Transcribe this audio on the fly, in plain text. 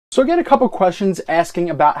So I get a couple questions asking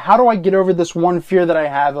about how do I get over this one fear that I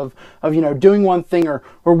have of doing one thing, or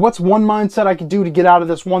what's one mindset I could do to get out of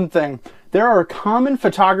this one thing. There are common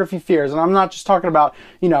photography fears, and I'm not just talking about,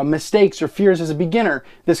 mistakes or fears as a beginner.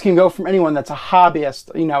 This can go from anyone that's a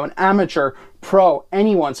hobbyist, an amateur, pro,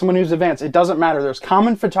 anyone, someone who's advanced. It doesn't matter. There's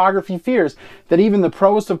common photography fears that even the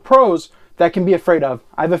proest of pros that can be afraid of.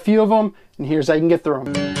 I have a few of them, and here's how you can get through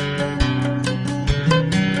them.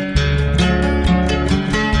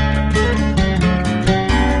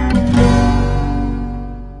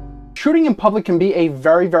 Shooting in public can be a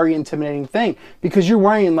very, very intimidating thing because you're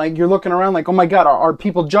worrying, you're looking around like, oh my God, are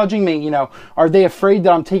people judging me? Are they afraid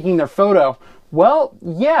that I'm taking their photo? Well,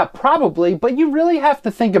 yeah, probably, but you really have to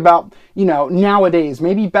think about, nowadays,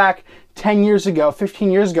 maybe back 10 years ago, 15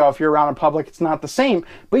 years ago, if you're around in public, it's not the same.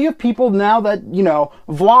 But you have people now that,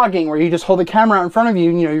 vlogging, where you just hold the camera out in front of you,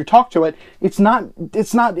 you talk to it.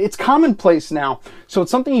 It's commonplace now. So it's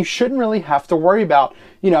something you shouldn't really have to worry about.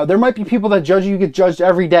 There might be people that judge you. You get judged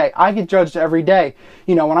every day. I get judged every day.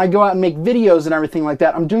 When I go out and make videos and everything like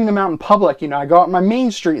that, I'm doing them out in public. I go out on my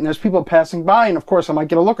main street and there's people passing by, and of course I might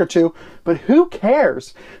get a look or two, but who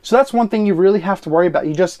cares? So that's one thing you really have to worry about.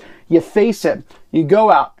 You face it. You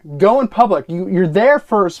go out, go in public. You're there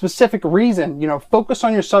for a specific reason. Focus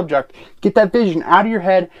on your subject. Get that vision out of your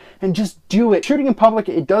head and just do it. Shooting in public,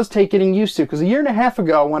 it does take getting used to, because a year and a half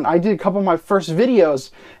ago when I did a couple of my first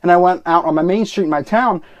videos and I went out on my main street in my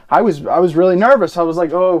town, I was really nervous. I was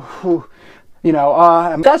like, oh, whew.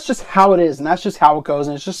 That's just how it is, and that's just how it goes,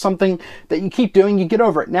 and it's just something that you keep doing, you get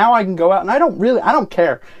over it. Now I can go out and I don't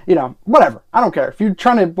care, whatever. I don't care if you're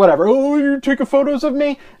trying to, whatever, oh, you're taking photos of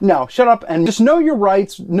me. No, shut up and just know your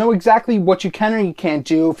rights, know exactly what you can and you can't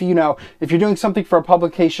do. If you're doing something for a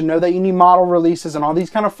publication, know that you need model releases and all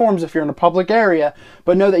these kind of forms if you're in a public area,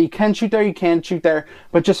 but know that you can shoot there, you can shoot there,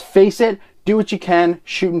 but just face it, do what you can,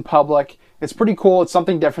 shoot in public. It's pretty cool. It's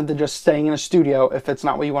something different than just staying in a studio if it's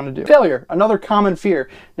not what you want to do. Failure, another common fear.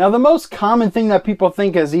 Now, the most common thing that people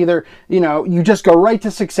think is either, you just go right to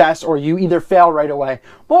success, or you either fail right away.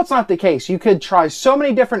 Well, it's not the case. You could try so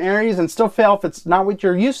many different areas and still fail if it's not what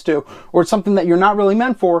you're used to, or it's something that you're not really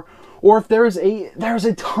meant for. Or if there's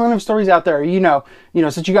a ton of stories out there,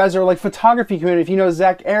 since you guys are like photography community, if you know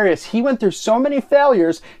Zach Arias, he went through so many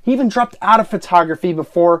failures. He even dropped out of photography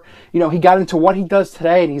before, he got into what he does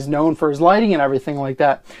today, and he's known for his lighting and everything like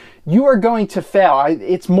that. You are going to fail.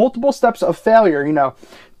 It's multiple steps of failure,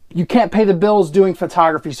 You can't pay the bills doing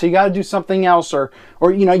photography, so you got to do something else, or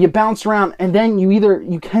you bounce around, and then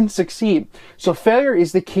you can succeed. So failure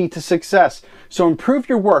is the key to success. So improve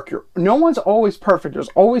your work. No one's always perfect. There's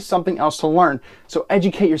always something else to learn. So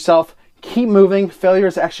educate yourself. Keep moving. Failure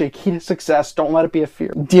is actually a key to success. Don't let it be a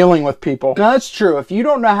fear. Dealing with people. Now, that's true. If you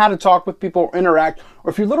don't know how to talk with people or interact,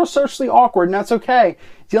 or if you're a little socially awkward, and that's okay,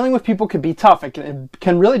 dealing with people can be tough. It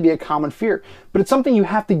can really be a common fear. But it's something you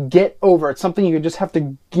have to get over. It's something you just have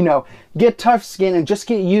to, get tough skin and just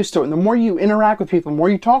get used to it. And the more you interact with people, the more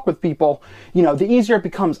you talk with people, the easier it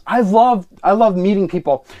becomes. I love meeting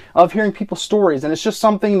people. I love hearing people's stories. And it's just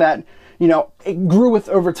something that, it grew with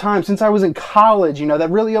over time since I was in college, that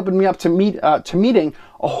really opened me up to meeting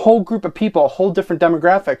a whole group of people, a whole different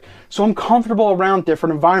demographic. So I'm comfortable around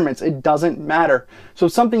different environments. It doesn't matter. So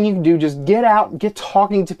it's something you can do. Just get out, get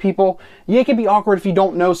talking to people. Yeah, it can be awkward if you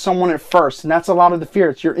don't know someone at first. And that's a lot of the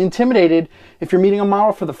fear. You're intimidated if you're meeting a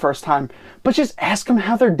model for the first time, but just ask them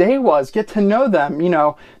how their day was. Get to know them.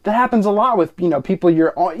 That happens a lot with, people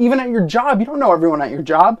even at your job. You don't know everyone at your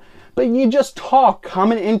job, but you just talk,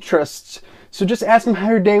 common interests. So just ask them how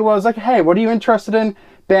your day was. Like, hey, what are you interested in?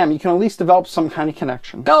 Bam, you can at least develop some kind of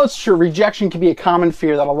connection. Now, it's true, rejection can be a common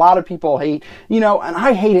fear that a lot of people hate, and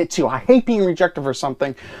I hate it too. I hate being rejected for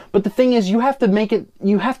something. But the thing is, you have to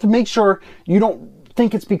make sure you don't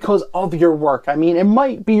think it's because of your work. I mean, it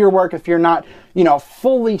might be your work if you're not,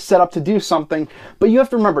 fully set up to do something, but you have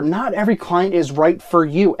to remember, not every client is right for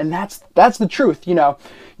you, and that's the truth.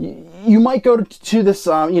 You might go to this,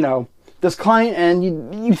 this client,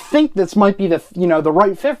 and you think this might be the, the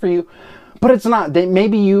right fit for you, but it's not.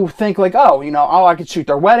 Maybe you think like, oh, I could shoot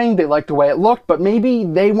their wedding. They like the way it looked, but maybe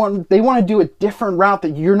they want to do a different route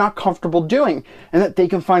that you're not comfortable doing, and that they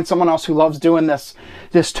can find someone else who loves doing this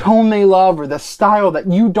tone they love, or this style that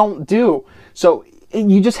you don't do. So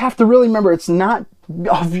you just have to really remember, it's not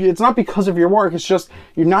because of your work. It's just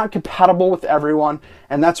you're not compatible with everyone,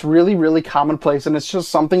 and that's really, really commonplace. And it's just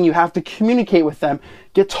something you have to communicate with them,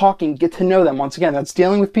 get talking, get to know them. Once again, that's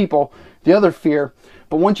dealing with people. the other fear.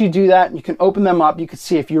 But once you do that, you can open them up. You can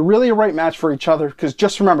see if you're really a right match for each other. Because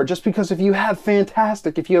just remember, just because if you have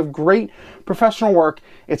great professional work,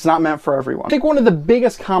 it's not meant for everyone. I think one of the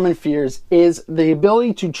biggest common fears is the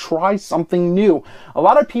ability to try something new. A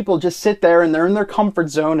lot of people just sit there and they're in their comfort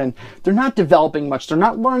zone and they're not developing much. They're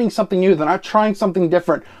not learning something new. They're not trying something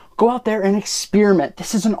different. Go out there and experiment.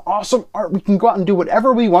 This is an awesome art. We can go out and do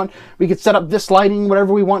whatever we want. We could set up this lighting,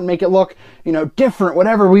 whatever we want, make it look, different,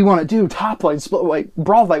 whatever we want to do. Top light, split light,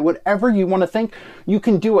 broad light, whatever you want to think, you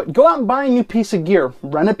can do it. Go out and buy a new piece of gear.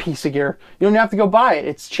 Rent a piece of gear. You don't have to go buy it.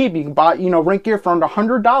 It's cheap. You can buy, rent gear for under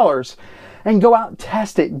 $100 and go out and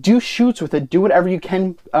test it. Do shoots with it. Do whatever you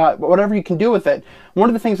can do with it. One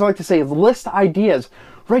of the things I like to say is list ideas.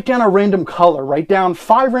 Write down a random color. Write down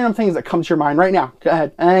 5 random things that come to your mind right now. Go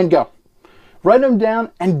ahead and go. Write them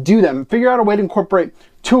down and do them. Figure out a way to incorporate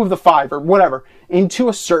 2 of the 5 or whatever into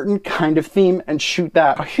a certain kind of theme and shoot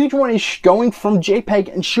that. A huge one is going from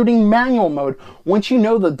JPEG and shooting manual mode. Once you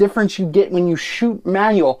know the difference you get when you shoot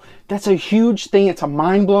manual, that's a huge thing. It's a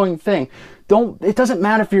mind-blowing thing. It doesn't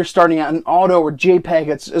matter if you're starting out in auto or JPEG.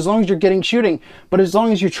 It's as long as you're getting shooting, but as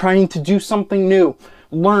long as you're trying to do something new.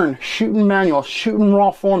 Learn, shoot in manual, shoot in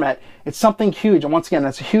raw format. It's something huge. And once again,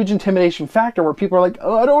 that's a huge intimidation factor where people are like,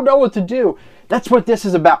 oh, I don't know what to do. That's what this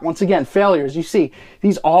is about. Once again, failures. You see,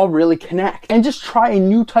 these all really connect. And just try a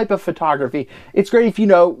new type of photography. It's great if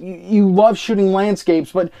you love shooting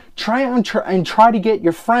landscapes, but try to get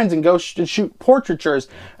your friends and go shoot portraitures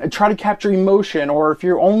and try to capture emotion. Or if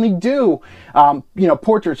you only do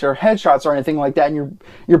portraits or headshots or anything like that, and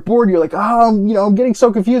you're bored, you're like, oh, I'm getting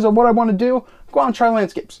so confused on what I want to do. Go out and try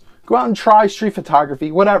landscapes. Go out and try street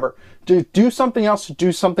photography, whatever. Do something else,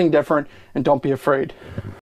 do something different, and don't be afraid.